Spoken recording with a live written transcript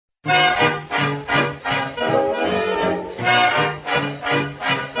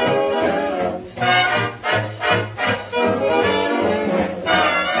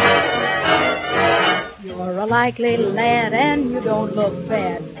likely lad and you don't look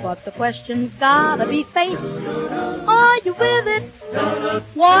bad, but the question's gotta be faced. Are you with it?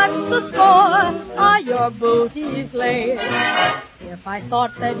 What's the score? Are your booties laced? If I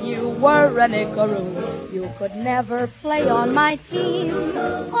thought that you were a nickaroo, you could never play on my team.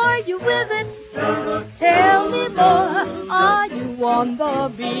 Are you with it? Tell me more. Are you on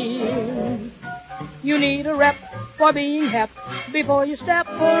the beam? You need a rep for being hep before you step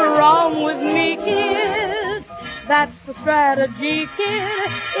around with me, kid. That's the strategy,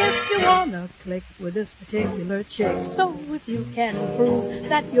 kid, if you wanna click with this particular chick. So if you can prove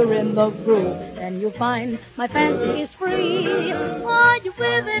that you're in the groove, then you'll find my fancy is free. Are you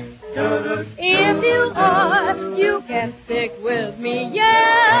with it? If you are, you can stick with me,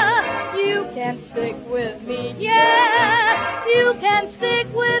 yeah. You can stick with me, yeah. You can stick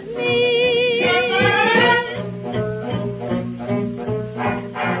with me.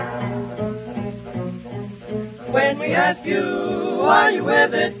 When we ask you, are you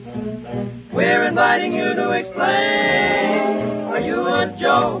with it? We're inviting you to explain. Are you a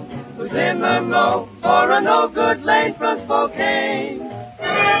Joe who's in the know, or a no-good lane from Spokane?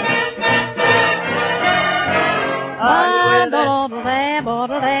 Are you with it?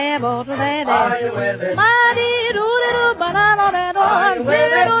 Are you with it? Are you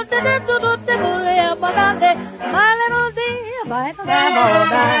with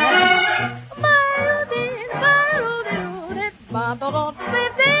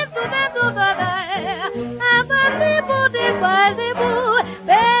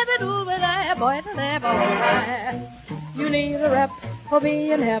You need a rep for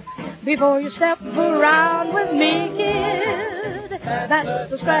being hep before you step around with me, kid. That's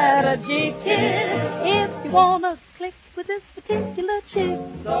the strategy, kid, if you wanna click with this particular chick.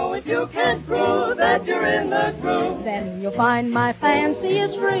 So if you can prove that you're in the groove, then you'll find my fancy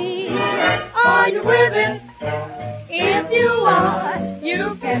is free. Are you with it? If you are,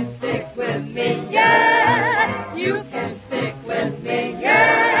 you can stick with me.